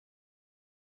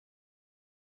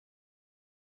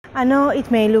I know it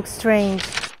may look strange.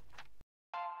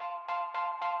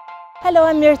 Hello,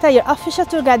 I'm Mirta, your official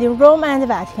tour guide in Rome and the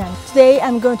Vatican. Today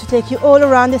I'm going to take you all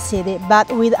around the city,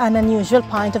 but with an unusual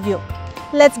point of view.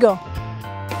 Let's go!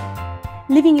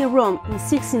 Living in Rome in the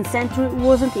 16th century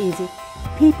wasn't easy.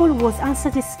 People was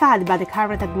unsatisfied by the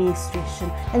current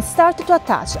administration and started to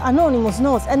attach anonymous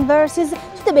notes and verses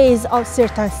to the base of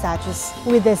certain statues.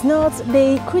 With these notes,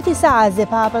 they criticized the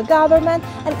papal government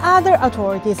and other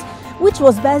authorities, which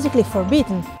was basically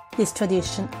forbidden. This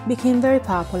tradition became very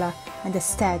popular, and the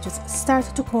statues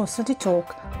started to constantly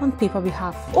talk on people's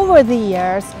behalf. Over the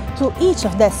years, to each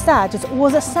of the statues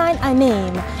was assigned a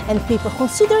name, and people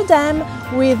considered them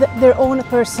with their own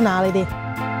personality.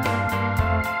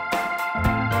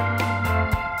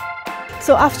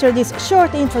 So after this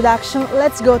short introduction,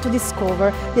 let's go to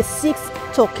discover the 6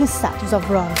 talking statues of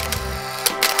Rome.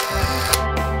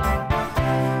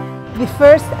 The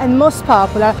first and most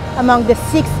popular among the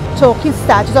 6 talking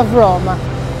statues of Rome.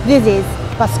 This is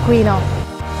Paquino.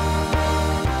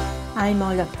 I'm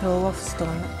on a throw of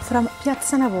stone from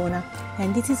Piazza Navona,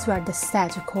 and this is where the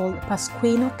statue called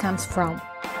Paquino comes from.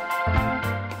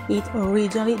 It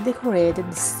originally decorated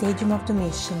the Stadium of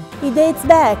Domitian. It dates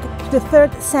back to the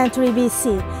 3rd century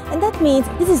BC, and that means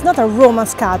this is not a Roman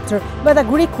sculpture, but a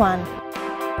Greek one.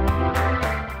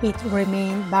 It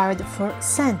remained buried for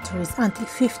centuries until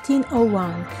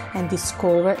 1501 and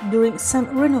discovered during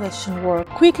some renovation work.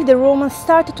 Quickly the Romans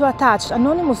started to attach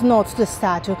anonymous notes to the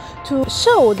statue to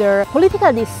show their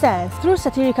political dissent through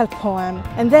satirical poem,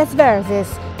 and these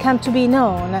verses came to be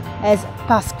known as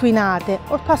pasquinate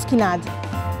or pasquinade.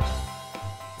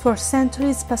 For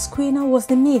centuries, Paquino was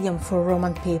the medium for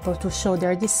Roman people to show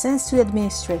their dissent to the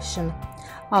administration.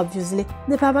 Obviously,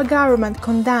 the papal government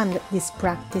condemned this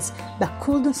practice but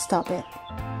couldn't stop it.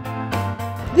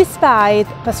 Despite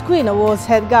Paquino was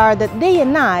head-guarded day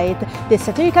and night, the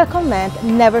satirical comment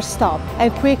never stopped,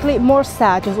 and quickly more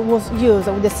statues was used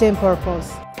with the same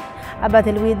purpose. Abbot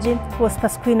Louis was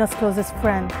Paquino's closest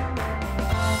friend.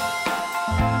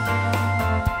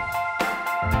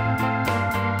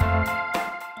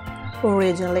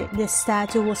 Originally, the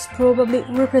statue was probably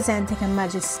representing a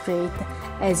magistrate,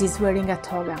 as he's wearing a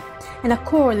toga, and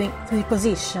according to the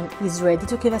position, is ready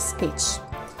to give a speech.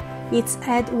 Its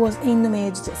head was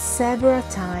enumaged several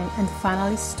times and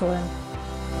finally stolen.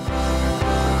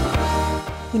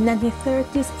 In the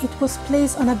 1930s, it was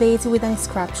placed on a base with an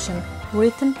inscription,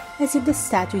 written as if the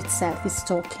statue itself is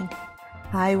talking.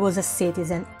 I was a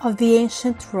citizen of the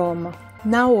ancient Rome.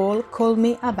 Now all call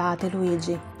me Abbot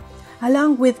Louis.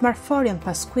 Along with Marforio and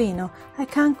Paquino, I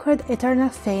conquered eternal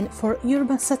fame for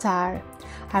urban satire.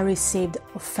 I received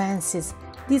offenses,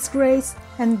 disgrace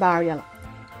and burial.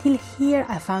 Till here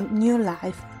I found new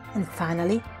life and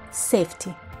finally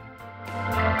safety.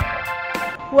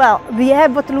 Well, the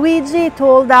Abbot Luigi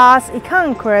told us he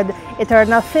conquered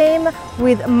eternal fame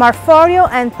with Marforio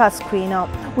and Paquino.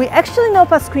 We actually know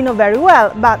Paquino very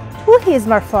well, but who is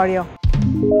Marforio?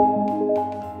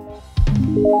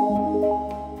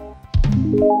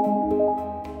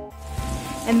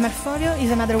 And Marforio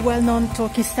is another well-known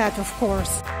talking statue, of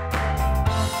course.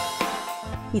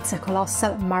 It's a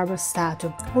colossal marble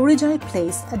statue, originally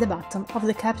placed at the bottom of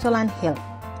the Capitoline Hill.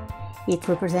 It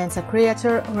represents a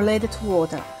creature related to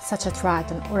water, such as a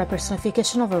triton or a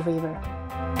personification of a river.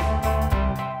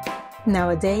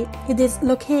 Nowadays, it is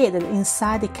located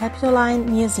inside the Capitoline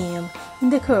Museum in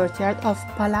the courtyard of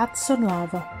Palazzo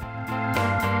Nuovo.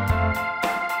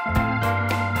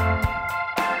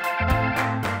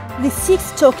 The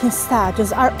 6 talking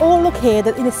statues are all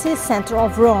located in the city center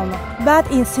of Rome, but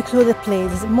in secluded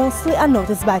places, mostly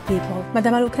unnoticed by people.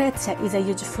 Madame Lucrezia is a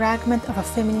huge fragment of a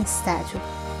feminine statue.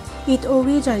 It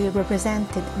originally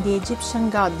represented the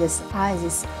Egyptian goddess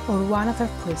Isis or one of her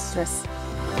priestesses.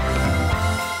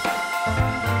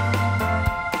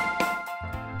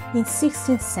 In the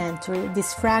 16th century,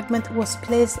 this fragment was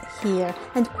placed here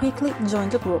and quickly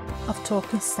joined a group of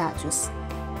talking statues.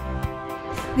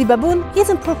 The baboon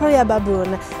isn't properly a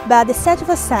baboon, but the statue of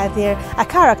a satyr, a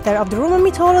character of the Roman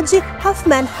mythology, half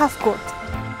man, half goat.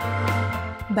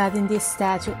 But in this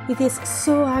statue, it is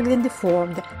so ugly and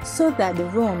deformed, so that the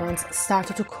Romans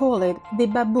started to call it the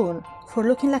baboon for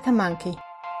looking like a monkey.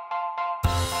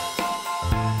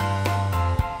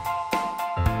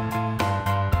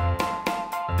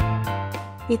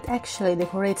 It actually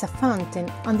decorates a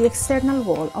fountain on the external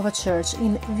wall of a church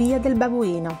in Via del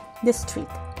Babuino, the street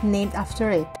named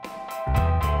after it.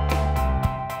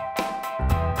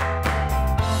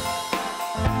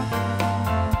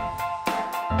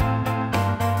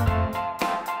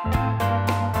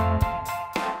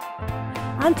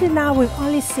 Until now we've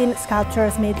only seen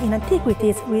sculptures made in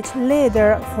antiquities which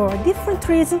later, for different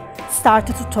reasons,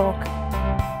 started to talk.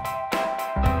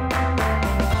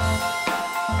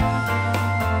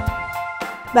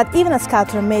 But even a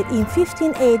sculpture made in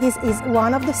 1580s is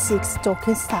one of the 6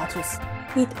 talking statues.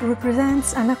 It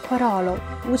represents an acquarolo,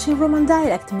 which in Roman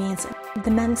dialect means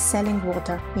the man selling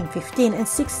water. In 15 and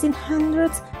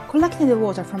 1600s, collecting the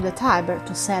water from the Tiber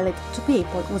to sell it to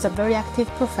people was a very active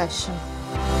profession.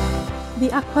 The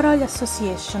Acquaroli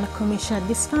Association commissioned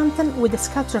this fountain with the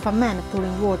sculpture of a man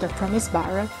pouring water from his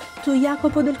barrel to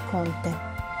Jacopo del Conte.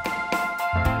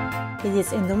 It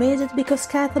is endomated because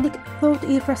Catholics thought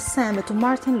it resembled to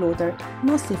Martin Luther,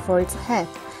 mostly for its head,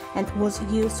 and was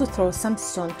used to throw some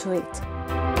stone to it.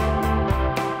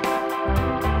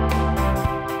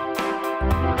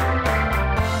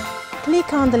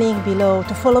 Click on the link below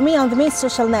to follow me on the main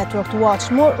social network to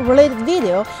watch more related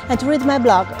videos and to read my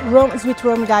blog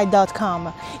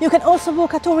romesweetromeguide.com. You can also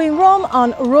book a tour in Rome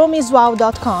on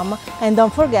romeiswow.com, and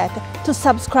don't forget to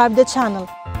subscribe the channel.